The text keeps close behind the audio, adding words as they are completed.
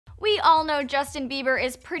all know Justin Bieber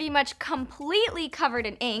is pretty much completely covered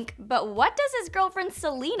in ink, but what does his girlfriend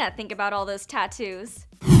Selena think about all those tattoos?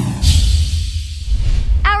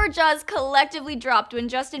 Our jaws collectively dropped when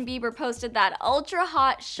Justin Bieber posted that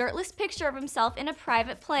ultra-hot, shirtless picture of himself in a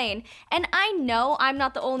private plane, and I know I'm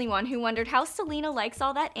not the only one who wondered how Selena likes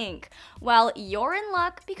all that ink. Well, you're in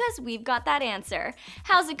luck because we've got that answer.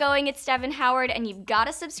 How's it going? It's Devin Howard, and you've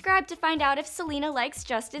gotta subscribe to find out if Selena likes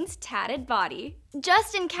Justin's tatted body.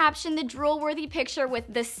 Justin captioned the drool-worthy picture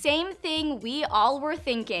with the same thing we all were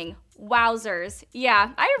thinking. Wowzers.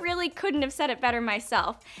 Yeah, I really couldn't have said it better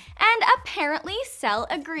myself. And apparently, Sel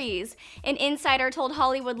agrees. An insider told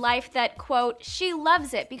Hollywood Life that, quote, she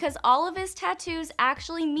loves it because all of his tattoos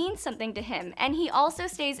actually mean something to him, and he also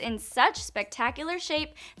stays in such spectacular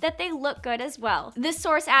shape that they look good as well. The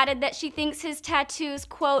source added that she thinks his tattoos,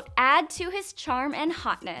 quote, add to his charm and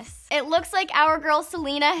hotness. It looks like our girl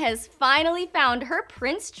Selena has finally found her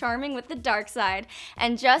Prince Charming with the dark side,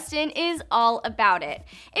 and Justin is all about it.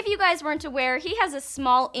 If you guys weren't aware, he has a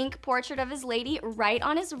small ink portrait of his lady right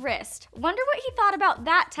on his wrist. Wonder what he thought about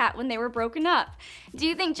that tat when they were broken up. Do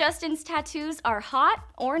you think Justin's tattoos are hot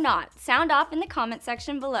or not? Sound off in the comment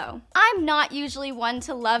section below. I'm not usually one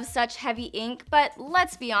to love such heavy ink, but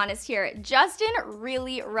let's be honest here, Justin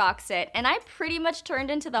really rocks it, and I pretty much turned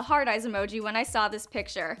into the hard eyes emoji when I saw this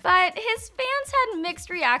picture. But his fans had mixed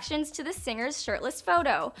reactions to the singer's shirtless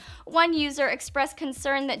photo. One user expressed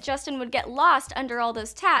concern that Justin would get lost under all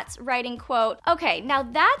those tats, writing, quote, okay, now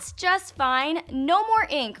that's just fine, no more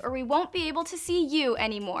ink or we won't be able to see you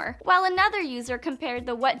anymore. While another user compared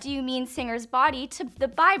the What Do You Mean singer's body to the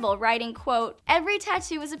Bible, writing, quote, every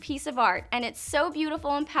tattoo is a piece of art and it's so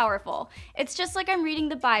beautiful and powerful. It's just like I'm reading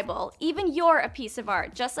the Bible. Even you're a piece of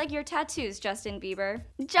art, just like your tattoos, Justin Bieber.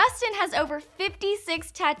 Justin has over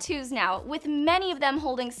 56 tattoos now, with many of them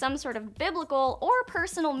holding some sort of biblical or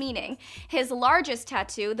personal meaning. His largest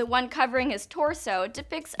tattoo, the one covering his torso,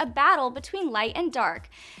 depicts a battle between light and dark.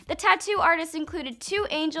 The tattoo artist included 2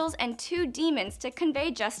 angels and 2 demons to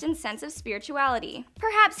convey Justin's sense of spirituality.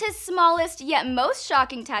 Perhaps his smallest yet most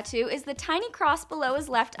shocking tattoo is the tiny cross below his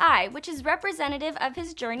left eye, which is representative of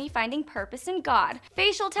his journey finding purpose in God.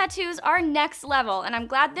 Facial tattoos are next level, and I'm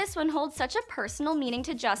glad this one holds such a personal meaning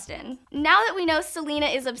to Justin. Now that we know Selena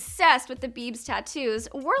is obsessed with the Biebs tattoos,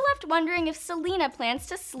 we're left wondering if Selena plans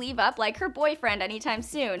to sleeve up like her boyfriend anytime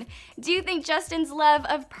soon. Do you think Justin's love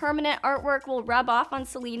of permanent artwork will rub off on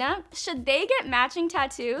Selena? Should they get matching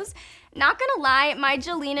tattoos? Not gonna lie, my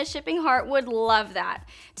Jelena shipping heart would love that.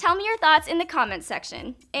 Tell me your thoughts in the comments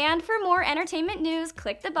section. And for more entertainment news,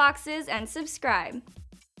 click the boxes and subscribe.